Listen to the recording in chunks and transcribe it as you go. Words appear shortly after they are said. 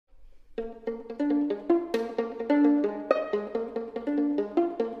Hello,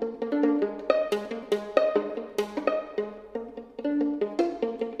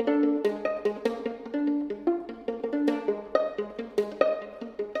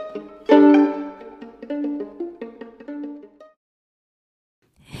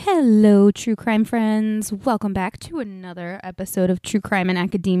 true crime friends. Welcome back to another episode of True Crime in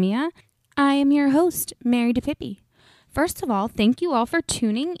Academia. I am your host, Mary DePippi. First of all, thank you all for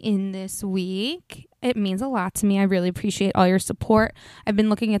tuning in this week. It means a lot to me. I really appreciate all your support. I've been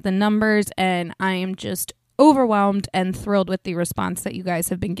looking at the numbers and I am just overwhelmed and thrilled with the response that you guys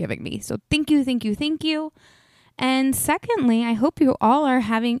have been giving me. So thank you, thank you, thank you. And secondly, I hope you all are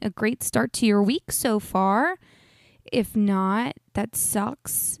having a great start to your week so far. If not, that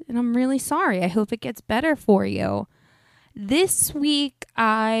sucks, and I'm really sorry. I hope it gets better for you. This week,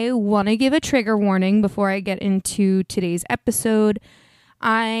 I want to give a trigger warning before I get into today's episode.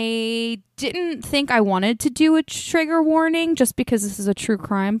 I didn't think I wanted to do a trigger warning just because this is a true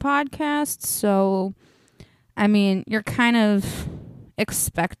crime podcast. So, I mean, you're kind of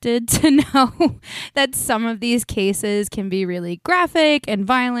expected to know that some of these cases can be really graphic and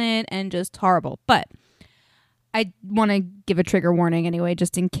violent and just horrible. But I want to give a trigger warning anyway,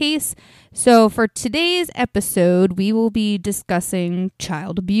 just in case. So for today's episode, we will be discussing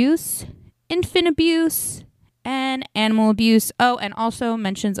child abuse, infant abuse, and animal abuse. Oh, and also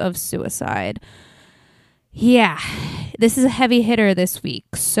mentions of suicide. Yeah, this is a heavy hitter this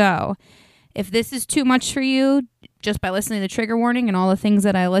week. So if this is too much for you, just by listening to the trigger warning and all the things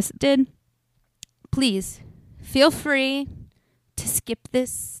that I listed, please feel free to skip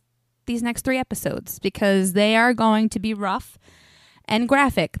these next 3 episodes because they are going to be rough and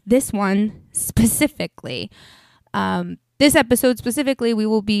graphic. This one specifically. This episode specifically, we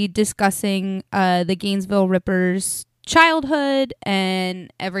will be discussing the Gainesville Ripper's childhood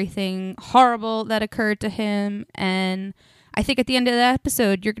and everything horrible that occurred to him. And I think at the end of the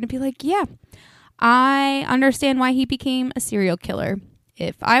episode, you're going to be like, yeah, I understand why he became a serial killer.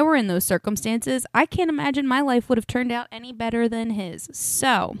 If I were in those circumstances, I can't imagine my life would have turned out any better than his.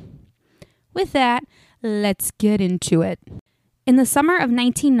 So with that, let's get into it. In the summer of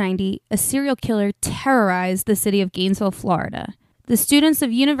 1990, a serial killer terrorized the city of Gainesville, Florida. The students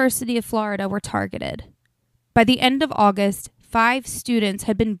of University of Florida were targeted. By the end of August, 5 students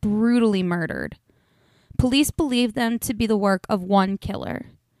had been brutally murdered. Police believed them to be the work of one killer.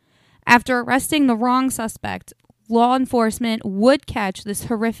 After arresting the wrong suspect, law enforcement would catch this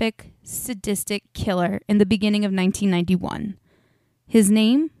horrific, sadistic killer in the beginning of 1991. His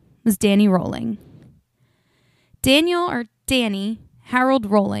name was Danny Rolling. Daniel, or Danny, Harold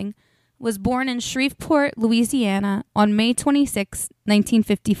Rolling, was born in Shreveport, Louisiana on May 26,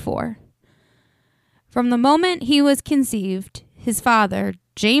 1954. From the moment he was conceived, his father,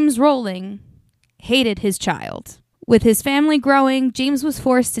 James Rolling, hated his child. With his family growing, James was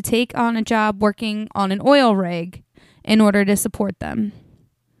forced to take on a job working on an oil rig in order to support them.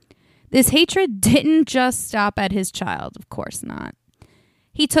 This hatred didn't just stop at his child, of course not.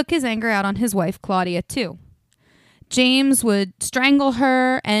 He took his anger out on his wife, Claudia, too. James would strangle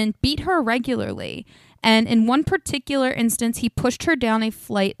her and beat her regularly, and in one particular instance, he pushed her down a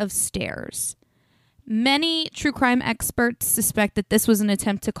flight of stairs. Many true crime experts suspect that this was an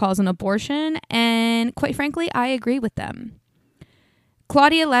attempt to cause an abortion, and quite frankly, I agree with them.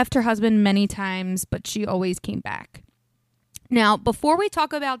 Claudia left her husband many times, but she always came back. Now, before we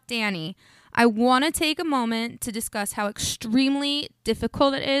talk about Danny, I want to take a moment to discuss how extremely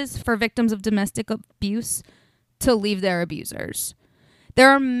difficult it is for victims of domestic abuse to leave their abusers. There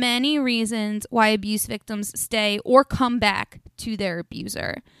are many reasons why abuse victims stay or come back to their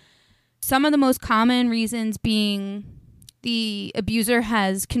abuser. Some of the most common reasons being the abuser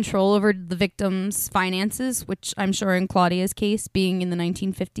has control over the victim's finances, which I'm sure in Claudia's case, being in the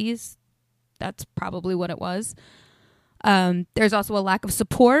 1950s, that's probably what it was. There's also a lack of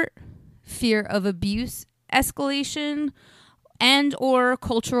support, fear of abuse escalation, and or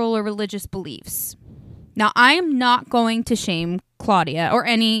cultural or religious beliefs. Now, I am not going to shame Claudia or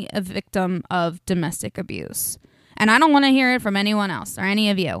any victim of domestic abuse. And I don't want to hear it from anyone else or any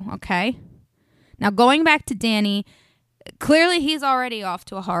of you, okay? Now, going back to Danny, clearly he's already off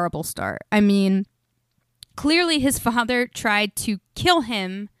to a horrible start. I mean, clearly his father tried to kill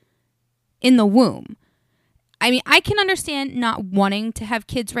him in the womb. I mean, I can understand not wanting to have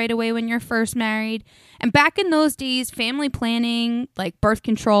kids right away when you're first married. And back in those days, family planning, like birth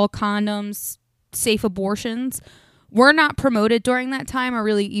control, condoms, safe abortions, were not promoted during that time or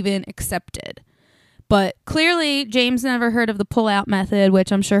really even accepted. But clearly, James never heard of the pull-out method,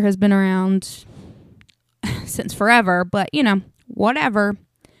 which I'm sure has been around since forever. But, you know, whatever.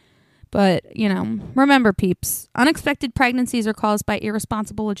 But, remember, peeps, unexpected pregnancies are caused by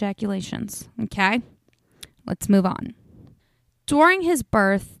irresponsible ejaculations. Okay? Let's move on. During his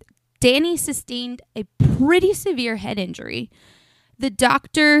birth, Danny sustained a pretty severe head injury. The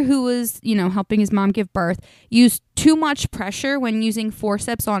doctor who was, helping his mom give birth used too much pressure when using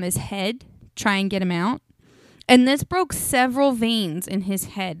forceps on his head, try and get him out. And this broke several veins in his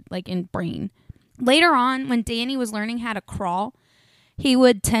head, like in brain. Later on, when Danny was learning how to crawl, he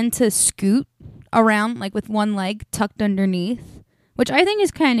would tend to scoot around like with one leg tucked underneath, which I think is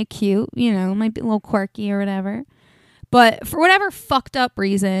kind of cute, might be a little quirky or whatever. But for whatever fucked up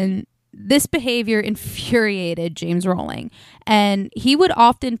reason, this behavior infuriated James Rowling, and he would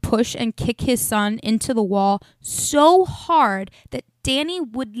often push and kick his son into the wall so hard that Danny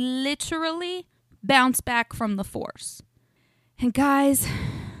would literally bounce back from the force. And guys,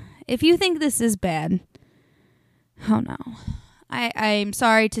 if you think this is bad, oh no. I'm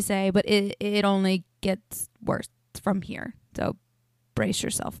sorry to say, but it only gets worse from here. So brace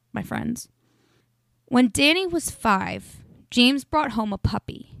yourself, my friends. When Danny was 5, James brought home a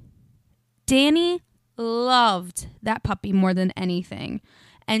puppy. Danny loved that puppy more than anything,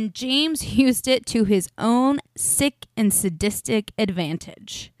 and James used it to his own sick and sadistic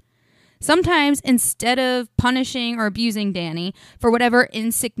advantage. Sometimes, instead of punishing or abusing Danny for whatever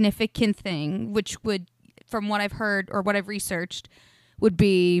insignificant thing, which would, from what I've heard or what I've researched, would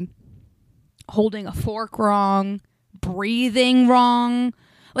be holding a fork wrong, breathing wrong,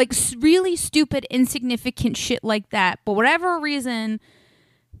 like really stupid, insignificant shit like that. But whatever reason,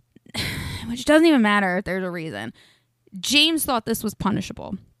 which doesn't even matter if there's a reason, James thought this was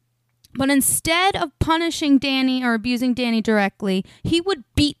punishable. But instead of punishing Danny or abusing Danny directly, he would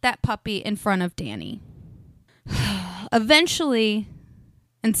beat that puppy in front of Danny. Eventually,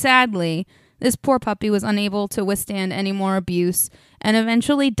 and sadly, this poor puppy was unable to withstand any more abuse and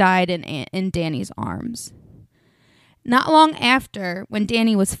eventually died in Danny's arms. Not long after, when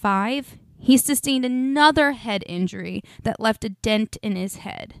Danny was 5, he sustained another head injury that left a dent in his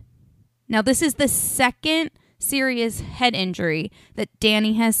head. Now, this is the second serious head injury that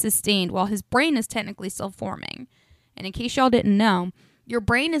Danny has sustained while his brain is technically still forming. And in case y'all didn't know, your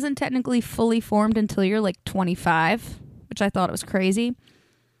brain isn't technically fully formed until you're like 25, which I thought was crazy.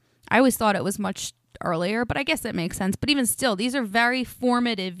 I always thought it was much earlier, but I guess that makes sense. But even still, these are very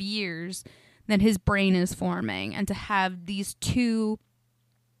formative years that his brain is forming. And to have these 2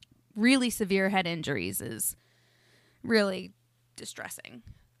 really severe head injuries is really distressing.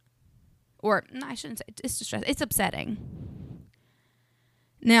 Or, no, I shouldn't say it's distressing. It's upsetting.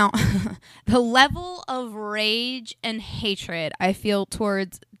 Now, the level of rage and hatred I feel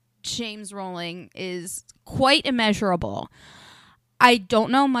towards James Rowling is quite immeasurable. I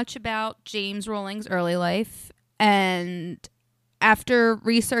don't know much about James Rowling's early life, and after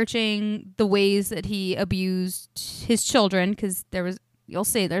researching the ways that he abused his children, because you'll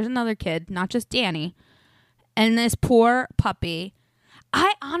see, there's another kid, not just Danny, and this poor puppy,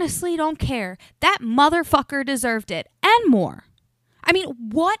 I honestly don't care. That motherfucker deserved it, and more. I mean,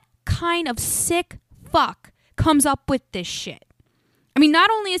 what kind of sick fuck comes up with this shit? I mean, not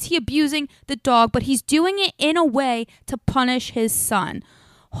only is he abusing the dog, but he's doing it in a way to punish his son.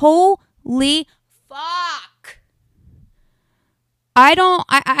 Holy fuck. I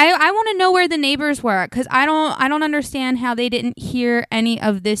want to know where the neighbors were, because I don't understand how they didn't hear any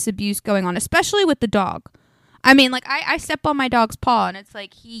of this abuse going on, especially with the dog. I mean, like, I step on my dog's paw, and it's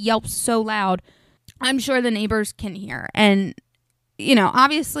like he yelps so loud. I'm sure the neighbors can hear. And,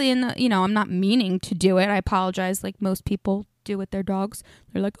 obviously, I'm not meaning to do it. I apologize, like most people do with their dogs.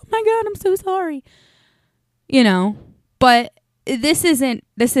 They're like, oh my God, I'm so sorry. But this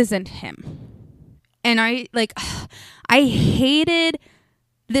isn't him. And I hated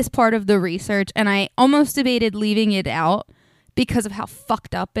this part of the research, and I almost debated leaving it out because of how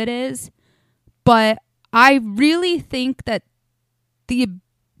fucked up it is. But I really think that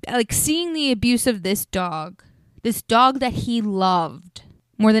seeing the abuse of this dog that he loved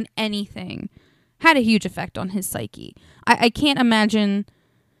more than anything, had a huge effect on his psyche. I can't imagine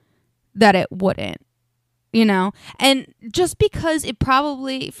that it wouldn't, And just because it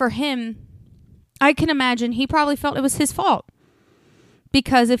probably, for him, I can imagine he probably felt it was his fault.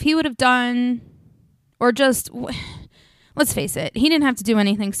 Because if he would have done, or just, let's face it, he didn't have to do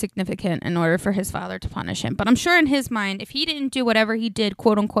anything significant in order for his father to punish him. But I'm sure in his mind, if he didn't do whatever he did,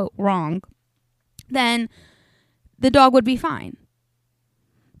 quote unquote, wrong, then the dog would be fine.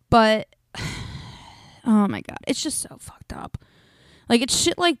 But, oh my God, it's just so fucked up. Like, it's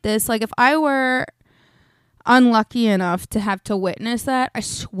shit like this. Like, if I were unlucky enough to have to witness that, I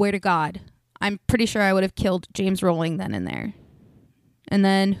swear to God, I'm pretty sure I would have killed James Rowling then and there. And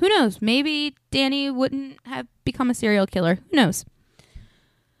then who knows? Maybe Danny wouldn't have become a serial killer. Who knows?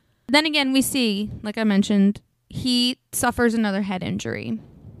 Then again, we see, like I mentioned, he suffers another head injury.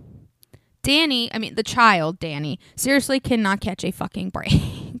 The child, Danny, seriously cannot catch a fucking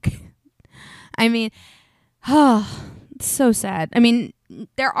break. I mean, it's so sad. I mean,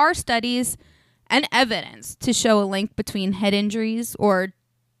 there are studies and evidence to show a link between head injuries, or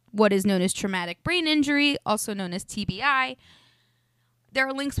what is known as traumatic brain injury, also known as TBI. There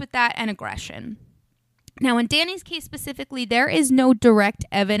are links with that and aggression. Now, in Danny's case specifically, there is no direct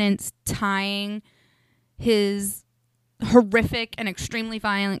evidence tying his horrific and extremely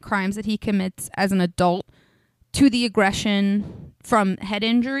violent crimes that he commits as an adult to the aggression from head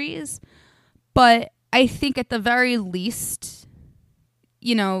injuries. But I think at the very least,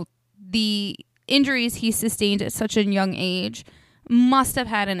 the injuries he sustained at such a young age must have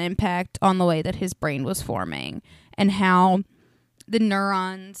had an impact on the way that his brain was forming and how the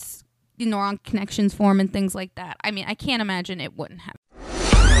neuron connections form and things like that. I mean, I can't imagine it wouldn't have.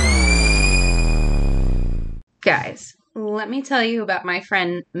 Guys, let me tell you about my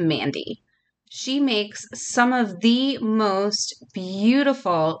friend Mandy. She makes some of the most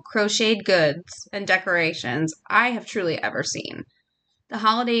beautiful crocheted goods and decorations I have truly ever seen. The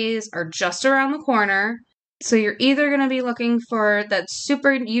holidays are just around the corner, so you're either going to be looking for that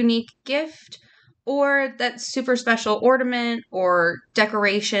super unique gift or that super special ornament or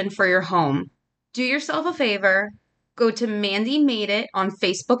decoration for your home. Do yourself a favor. Go to Mandy Made It on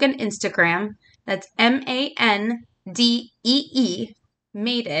Facebook and Instagram. That's MANDEE,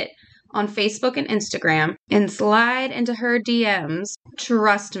 Made It, on Facebook and Instagram, and slide into her DMs.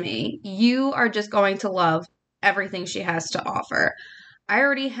 Trust me, you are just going to love everything she has to offer. I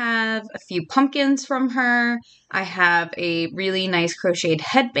already have a few pumpkins from her. I have a really nice crocheted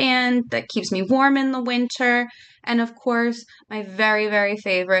headband that keeps me warm in the winter. And of course, my very, very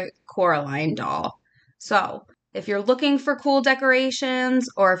favorite Coraline doll. So, if you're looking for cool decorations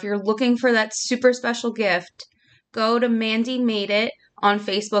or if you're looking for that super special gift, go to Mandy Made It on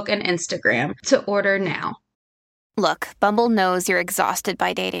Facebook and Instagram to order now. Look, Bumble knows you're exhausted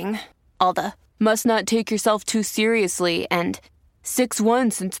by dating. All the must not take yourself too seriously and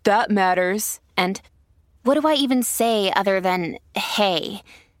 6'1" since that matters. And what do I even say other than, hey?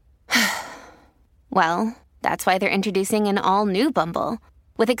 Well, that's why they're introducing an all-new Bumble.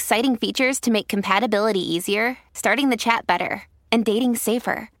 With exciting features to make compatibility easier, starting the chat better, and dating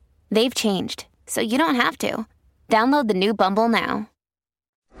safer. They've changed, so you don't have to. Download the new Bumble now.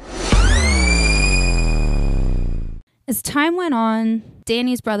 As time went on,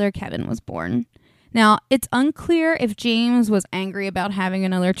 Danny's brother Kevin was born. Now, it's unclear if James was angry about having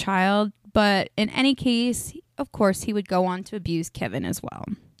another child, but in any case, of course, he would go on to abuse Kevin as well.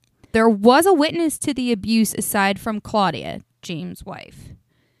 There was a witness to the abuse aside from Claudia, James' wife.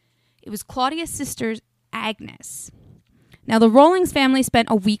 It was Claudia's sister, Agnes. Now, the Rawlings family spent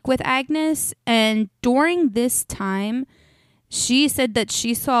a week with Agnes, and during this time, she said that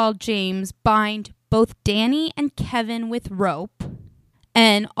she saw James bind both Danny and Kevin with rope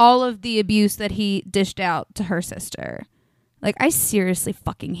and all of the abuse that he dished out to her sister. Like, I seriously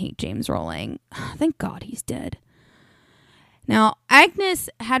fucking hate James Rawling. Thank God he's dead. Now, Agnes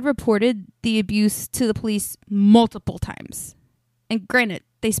had reported the abuse to the police multiple times. And granted,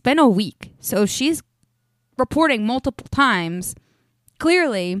 they spent a week. So if she's reporting multiple times,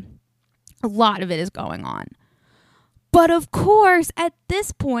 clearly a lot of it is going on. But of course, at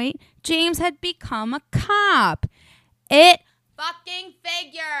this point, James had become a cop. It fucking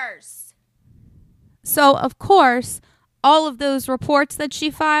figures. So, of course, all of those reports that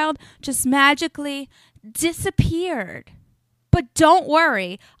she filed just magically disappeared. But don't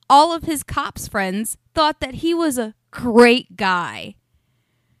worry, all of his cops friends thought that he was a great guy.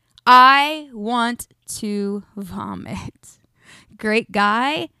 I want to vomit. Great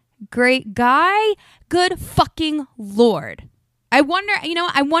guy? Great guy? Good fucking Lord. I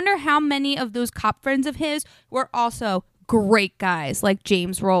wonder how many of those cop friends of his were also great guys like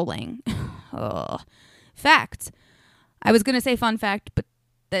James Rawling. Ugh. Fact. I was going to say fun fact, but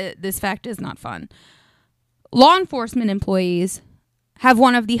this fact is not fun. Law enforcement employees have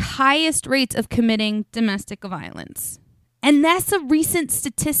one of the highest rates of committing domestic violence. And that's a recent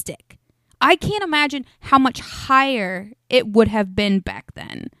statistic. I can't imagine how much higher it would have been back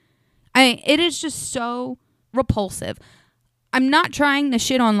then. It is just so repulsive. I'm not trying to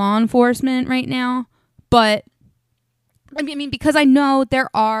shit on law enforcement right now, but I mean, because I know there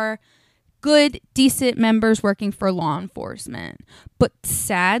are good, decent members working for law enforcement. But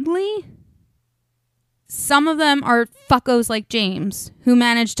sadly, Some of them are fuckos like James, who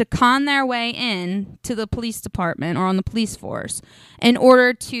managed to con their way in to the police department or on the police force in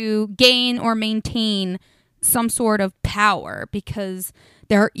order to gain or maintain some sort of power because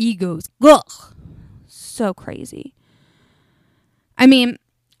their egos. Ugh, so crazy. I mean,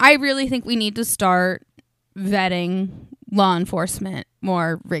 I really think we need to start vetting law enforcement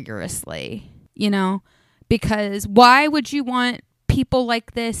more rigorously, because why would you want people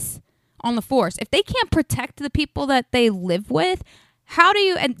like this on the force? If they can't protect the people that they live with, how do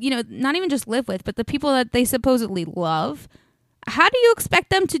you, and not even just live with, but the people that they supposedly love, how do you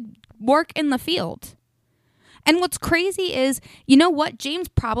expect them to work in the field? And what's crazy is, what? James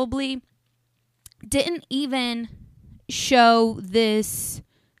probably didn't even show this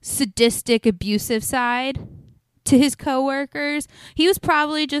sadistic, abusive side to his coworkers. He was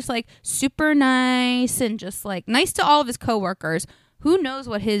probably just like super nice and just like nice to all of his coworkers. Who knows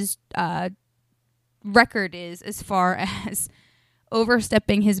what his record is as far as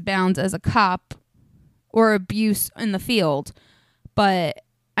overstepping his bounds as a cop or abuse in the field. But,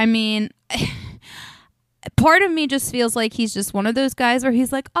 I mean, part of me just feels like he's just one of those guys where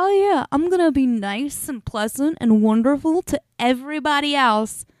he's like, oh yeah, I'm going to be nice and pleasant and wonderful to everybody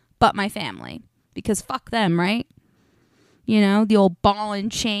else but my family. Because fuck them, right? The old ball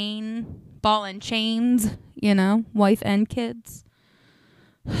and chains, wife and kids.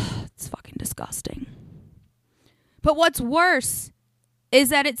 It's fucking disgusting. But what's worse is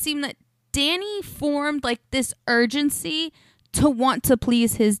that it seemed that Danny formed like this urgency to want to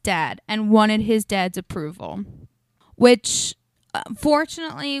please his dad and wanted his dad's approval, which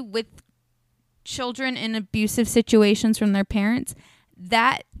fortunately with children in abusive situations from their parents,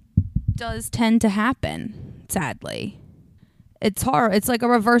 that does tend to happen, sadly. It's horrible. It's like a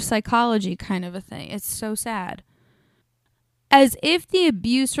reverse psychology kind of a thing. It's so sad. As if the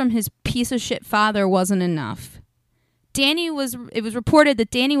abuse from his piece of shit father wasn't enough, it was reported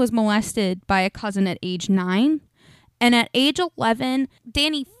that Danny was molested by a cousin at age 9. And at age 11,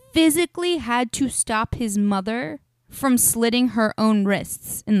 Danny physically had to stop his mother from slitting her own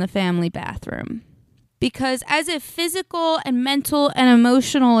wrists in the family bathroom. Because as if physical and mental and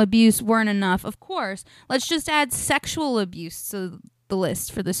emotional abuse weren't enough, of course, let's just add sexual abuse to the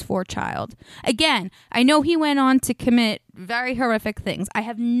list for this 4-child. Again, I know he went on to commit very horrific things. I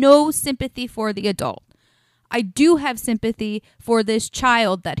have no sympathy for the adult. I do have sympathy for this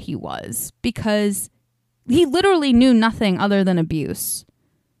child that he was, because he literally knew nothing other than abuse.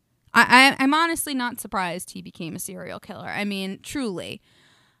 I'm honestly not surprised he became a serial killer. I mean, truly.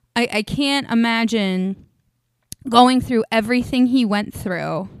 I can't imagine going through everything he went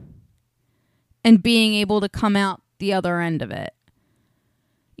through and being able to come out the other end of it.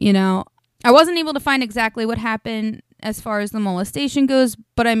 I wasn't able to find exactly what happened as far as the molestation goes,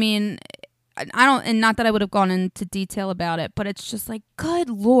 but I mean, and not that I would have gone into detail about it, but it's just like, good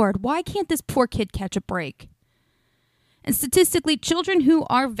Lord, why can't this poor kid catch a break? And statistically, children who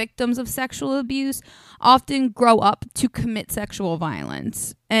are victims of sexual abuse often grow up to commit sexual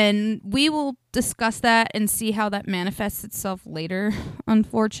violence. And we will discuss that and see how that manifests itself later,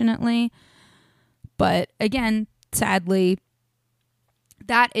 unfortunately. But again, sadly,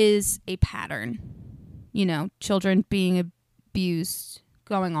 that is a pattern. Children being abused,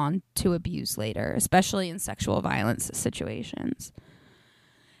 going on to abuse later, especially in sexual violence situations.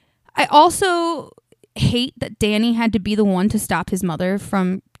 I also hate that Danny had to be the one to stop his mother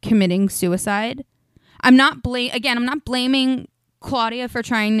from committing suicide. I'm not blaming Claudia for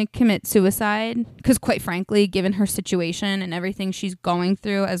trying to commit suicide, because quite frankly, given her situation and everything she's going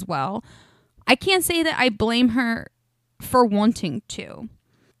through as well, I can't say that I blame her for wanting to.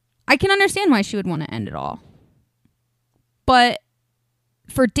 I can understand why she would want to end it all. But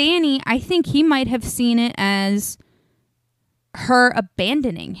for Danny, I think he might have seen it as her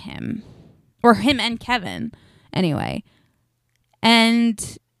abandoning him. Or him and Kevin, anyway.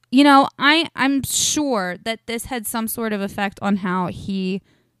 And, I'm sure that this had some sort of effect on how he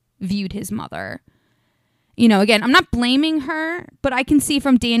viewed his mother. Again, I'm not blaming her, but I can see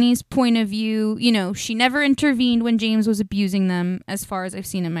from Danny's point of view, she never intervened when James was abusing them, as far as I've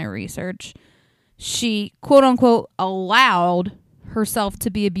seen in my research. She, quote unquote, allowed herself to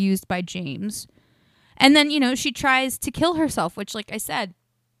be abused by James. And then, she tries to kill herself, which, like I said,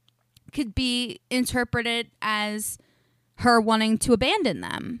 could be interpreted as her wanting to abandon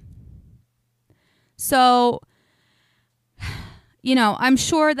them. So, I'm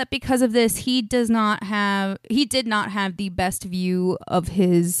sure that because of this, he did not have the best view of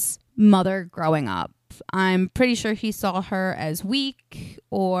his mother growing up. I'm pretty sure he saw her as weak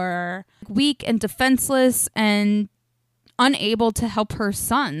and defenseless and unable to help her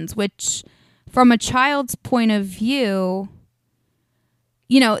sons, which from a child's point of view,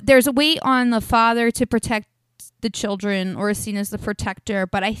 you know, there's a weight on the father to protect the children or is seen as the protector.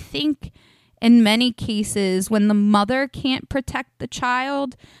 But I think in many cases, when the mother can't protect the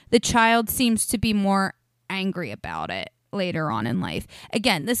child seems to be more angry about it later on in life.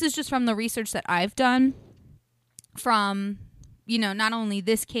 Again, this is just from the research that I've done from, you know, not only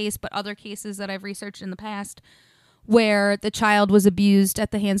this case, but other cases that I've researched in the past where the child was abused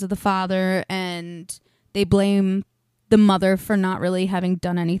at the hands of the father and they blame the mother for not really having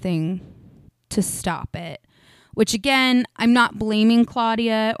done anything to stop it. Which again, I'm not blaming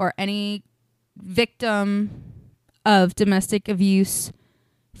Claudia or any victim of domestic abuse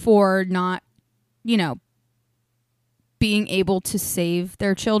for not, you know, being able to save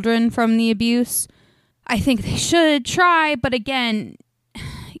their children from the abuse. I think they should try, but again,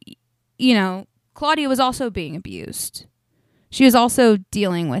 you know, Claudia was also being abused. She was also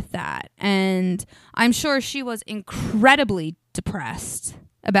dealing with that. And I'm sure she was incredibly depressed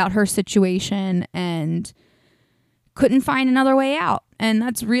about her situation and couldn't find another way out. And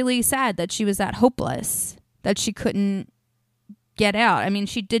that's really sad that she was that hopeless, that she couldn't get out. I mean,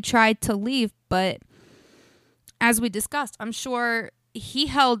 she did try to leave, but as we discussed, I'm sure he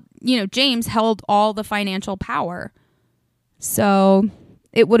held, you know, James held all the financial power. So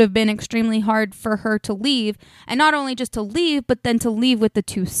it would have been extremely hard for her to leave. And not only just to leave, but then to leave with the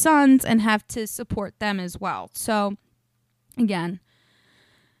two sons and have to support them as well. So again,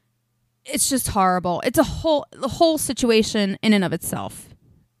 it's just horrible. The whole situation in and of itself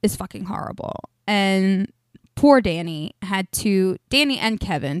is fucking horrible. And poor Danny and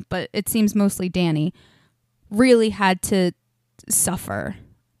Kevin, but it seems mostly Danny, really had to suffer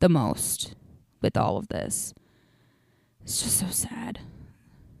the most with all of this. It's just so sad.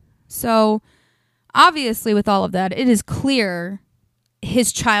 So obviously with all of that, it is clear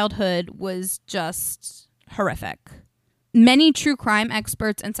his childhood was just horrific. Many true crime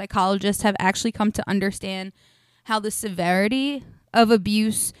experts and psychologists have actually come to understand how the severity of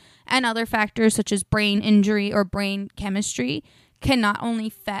abuse and other factors such as brain injury or brain chemistry can not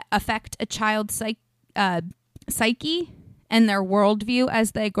only affect a child's psyche and their worldview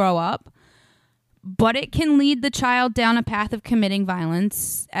as they grow up, but it can lead the child down a path of committing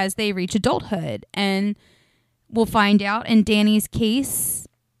violence as they reach adulthood. And we'll find out in Danny's case,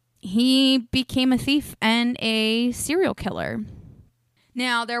 he became a thief and a serial killer.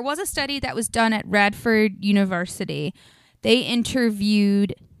 Now, there was a study that was done at Radford University. They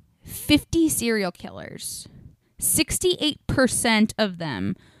interviewed 50 serial killers. 68% of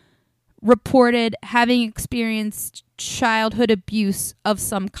them reported having experienced childhood abuse of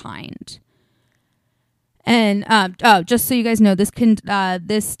some kind. And just so you guys know,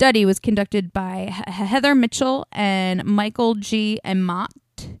 this study was conducted by Heather Mitchell and Michael G. Amott.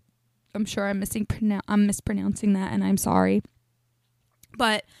 I'm sure I'm mispronouncing that, and I'm sorry.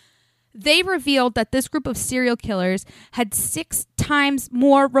 But they revealed that this group of serial killers had 6 times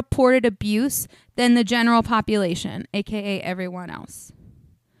more reported abuse than the general population, aka everyone else.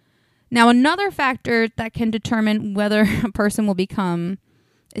 Now, another factor that can determine whether a person will become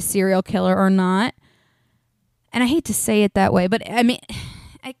a serial killer or not, and I hate to say it that way, but I mean,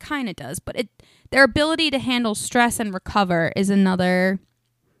 it kind of does, but their ability to handle stress and recover is another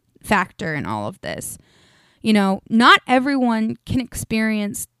factor in all of this. You know, not everyone can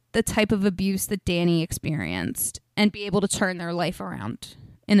experience the type of abuse that Danny experienced and be able to turn their life around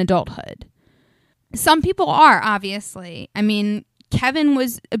in adulthood. Some people are, obviously. I mean, Kevin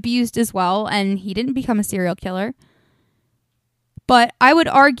was abused as well, and he didn't become a serial killer. But I would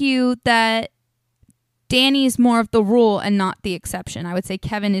argue that Danny's more of the rule and not the exception. I would say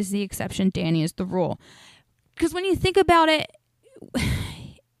Kevin is the exception, Danny is the rule. Because when you think about it,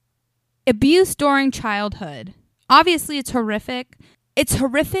 abuse during childhood, obviously it's horrific. It's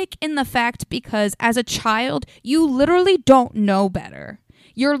horrific in the fact because as a child, you literally don't know better.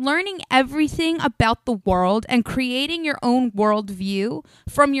 You're learning everything about the world and creating your own worldview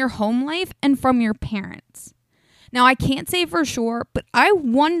from your home life and from your parents. Now, I can't say for sure, but I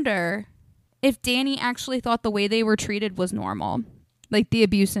wonder if Danny actually thought the way they were treated was normal, like the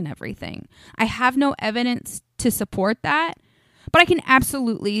abuse and everything. I have no evidence to support that, but I can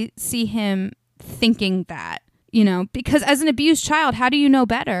absolutely see him thinking that, you know, because as an abused child, how do you know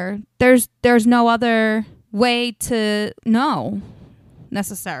better? There's no other way to know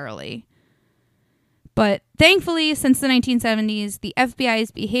necessarily. But thankfully, since the 1970s, the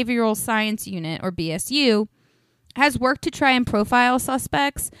FBI's Behavioral Science Unit, or BSU, has worked to try and profile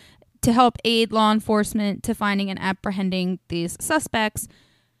suspects to help aid law enforcement to finding and apprehending these suspects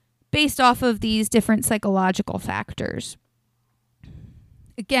based off of these different psychological factors.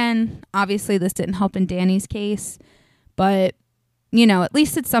 Again, obviously this didn't help in Danny's case, but, at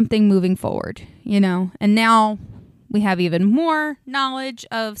least it's something moving forward, And now we have even more knowledge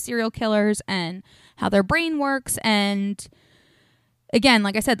of serial killers and how their brain works. And again,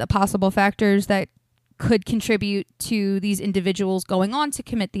 like I said, the possible factors that could contribute to these individuals going on to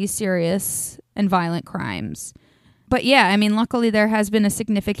commit these serious and violent crimes. But yeah, luckily there has been a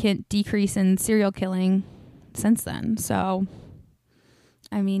significant decrease in serial killing since then. So,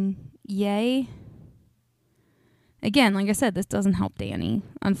 yay. Again, like I said, this doesn't help Danny,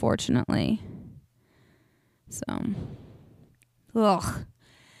 unfortunately. So, ugh.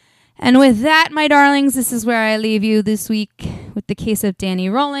 And with that, my darlings, this is where I leave you this week with the case of Danny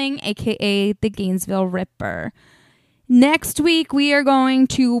Rolling, a.k.a. the Gainesville Ripper. Next week, we are going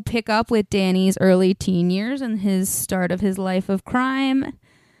to pick up with Danny's early teen years and his start of his life of crime.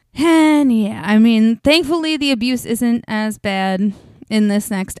 And yeah, thankfully the abuse isn't as bad in this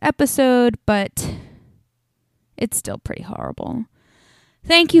next episode, but it's still pretty horrible.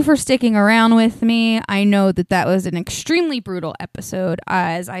 Thank you for sticking around with me. I know that was an extremely brutal episode.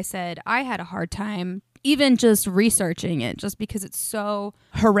 As I said, I had a hard time even just researching it, just because it's so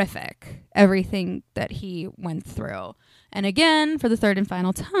horrific, everything that he went through. And again, for the third and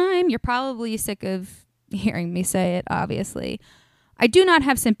final time, you're probably sick of hearing me say it, obviously. I do not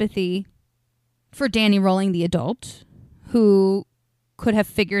have sympathy for Danny Rolling, the adult, who could have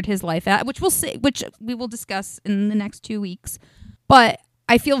figured his life out, which we will discuss in the next 2 weeks. But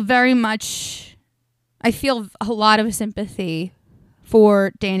I feel a lot of sympathy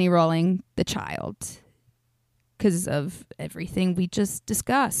for Danny Rolling, the child, because of everything we just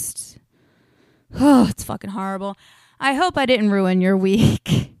discussed. Oh, it's fucking horrible. I hope I didn't ruin your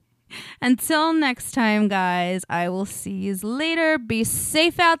week. Until next time, guys, I will see you later. Be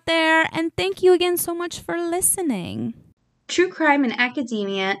safe out there, and thank you again so much for listening. True Crime in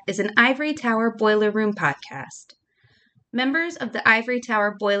Academia is an Ivory Tower Boiler Room podcast. Members of the Ivory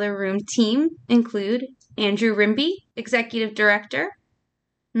Tower Boiler Room team include Andrew Rimby, Executive Director,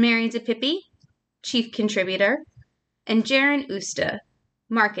 Mary DePippi, Chief Contributor, and Jaron Usta,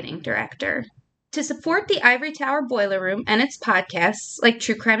 Marketing Director. To support the Ivory Tower Boiler Room and its podcasts, like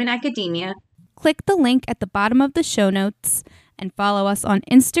True Crime in Academia, click the link at the bottom of the show notes and follow us on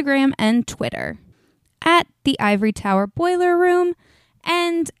Instagram and Twitter at the Ivory Tower Boiler Room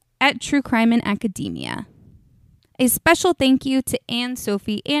and at True Crime in Academia. A special thank you to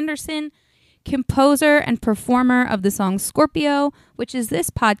Anne-Sophie Anderson, composer and performer of the song Scorpio, which is this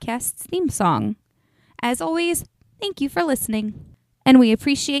podcast's theme song. As always, thank you for listening, and we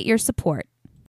appreciate your support.